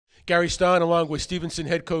Gary Stein, along with Stevenson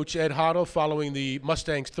head coach Ed Hottle, following the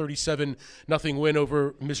Mustangs 37-0 win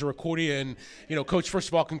over Misericordia. And, Coach, first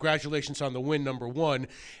of all, congratulations on the win, number one.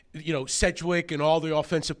 Sedgwick and all the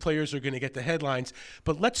offensive players are going to get the headlines.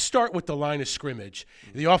 But let's start with the line of scrimmage.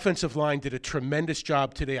 The offensive line did a tremendous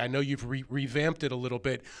job today. I know you've revamped it a little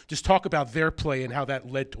bit. Just talk about their play and how that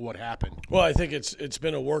led to what happened. Well, I think it's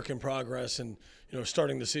been a work in progress, and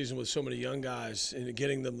starting the season with so many young guys and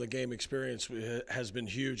getting them the game experience has been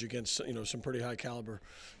huge against some pretty high caliber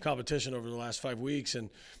competition over the last 5 weeks, and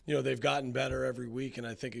they've gotten better every week, and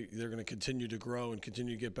I think they're going to continue to grow and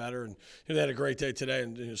continue to get better. And they had a great day today,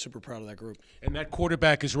 and super proud of that group. And that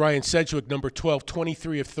quarterback is Ryan Sedgwick, number 12,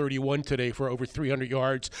 23 of 31 today for over 300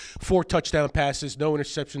 yards, 4 touchdown passes, no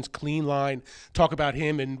interceptions, clean line. Talk about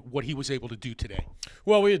him and what he was able to do today.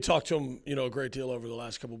 Well, we had talked to him, a great deal over the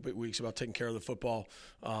last couple of weeks about taking care of the football.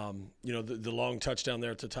 The long touchdown there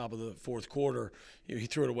at the top of the fourth quarter, he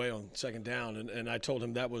threw it away on second down, and I told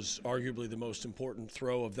him that was arguably the most important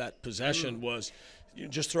throw of that possession was you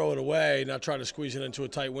just throw it away, not try to squeeze it into a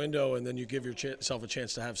tight window, and then you give yourself a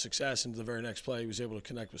chance to have success. And the very next play, he was able to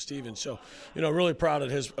connect with Steven. So, really proud of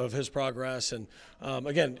his progress. And,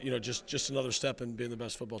 again, just another step in being the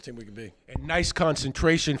best football team we can be. And nice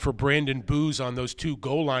concentration for Brandon Booz on those 2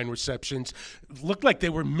 goal line receptions. Looked like they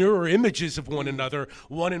were mirror images of one another,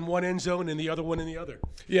 one in one end zone and the other one in the other.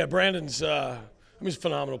 Yeah, Brandon's he's a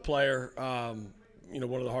phenomenal player.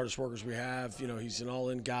 One of the hardest workers we have. He's an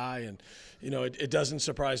all-in guy, and it doesn't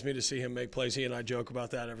surprise me to see him make plays. He and I joke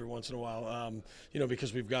about that every once in a while,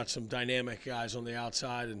 because we've got some dynamic guys on the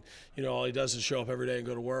outside, and all he does is show up every day and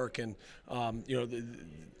go to work, and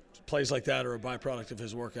plays like that are a byproduct of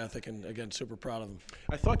his work ethic, and again, super proud of him.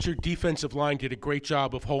 I thought your defensive line did a great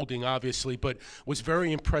job of holding, obviously, but was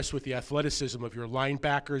very impressed with the athleticism of your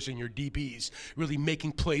linebackers and your DBs really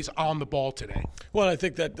making plays on the ball today. Well, I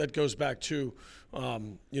think that goes back to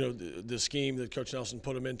the scheme that Coach Nelson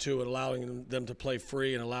put them into, and allowing them to play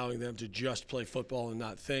free and allowing them to just play football and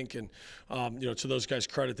not think. And to those guys'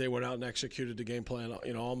 credit, they went out and executed the game plan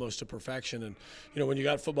almost to perfection. And when you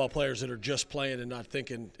got football players that are just playing and not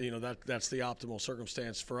thinking, that's the optimal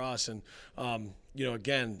circumstance for us. And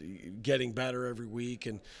again, getting better every week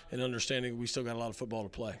and understanding we still got a lot of football to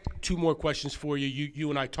play. 2 more questions for you. You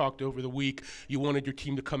and I talked over the week. You wanted your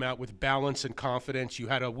team to come out with balance and confidence. You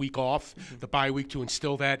had a week off, the bye week, to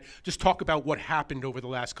instill that. Just talk about what happened over the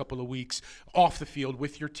last couple of weeks off the field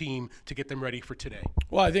with your team to get them ready for today.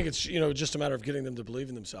 Well, I think it's just a matter of getting them to believe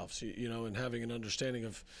in themselves, and having an understanding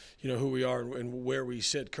of who we are and where we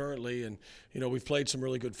sit currently. And we've played some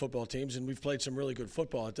really good football teams, and we've played some really good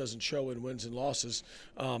football. It doesn't show in wins and losses,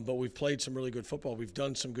 but we've played some really good football. We've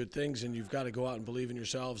done some good things, and you've got to go out and believe in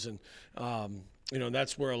yourselves. And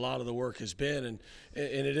that's where a lot of the work has been, and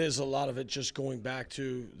it is a lot of it just going back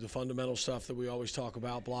to the fundamental stuff that we always talk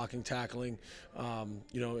about: blocking, tackling,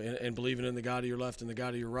 and believing in the guy to your left and the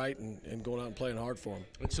guy to your right, and going out and playing hard for him.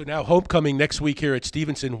 And so now homecoming next week here at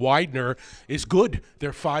Stevenson. Widener is good.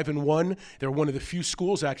 They're 5-1. They're one of the few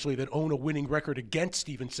schools actually that own a winning record against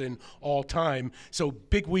Stevenson all time. So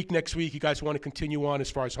big week next week. You guys want to continue on as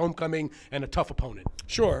far as homecoming and a tough opponent?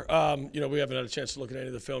 Sure. We haven't had a chance to look at any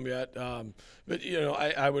of the film yet, but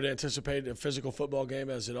I would anticipate a physical football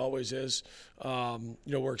game, as it always is.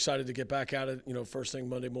 We're excited to get back at it, first thing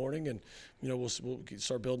Monday morning, and we'll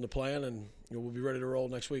start building the plan, and we'll be ready to roll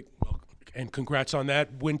next week. And congrats on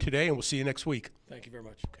that win today, and we'll see you next week. Thank you very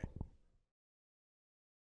much. Okay.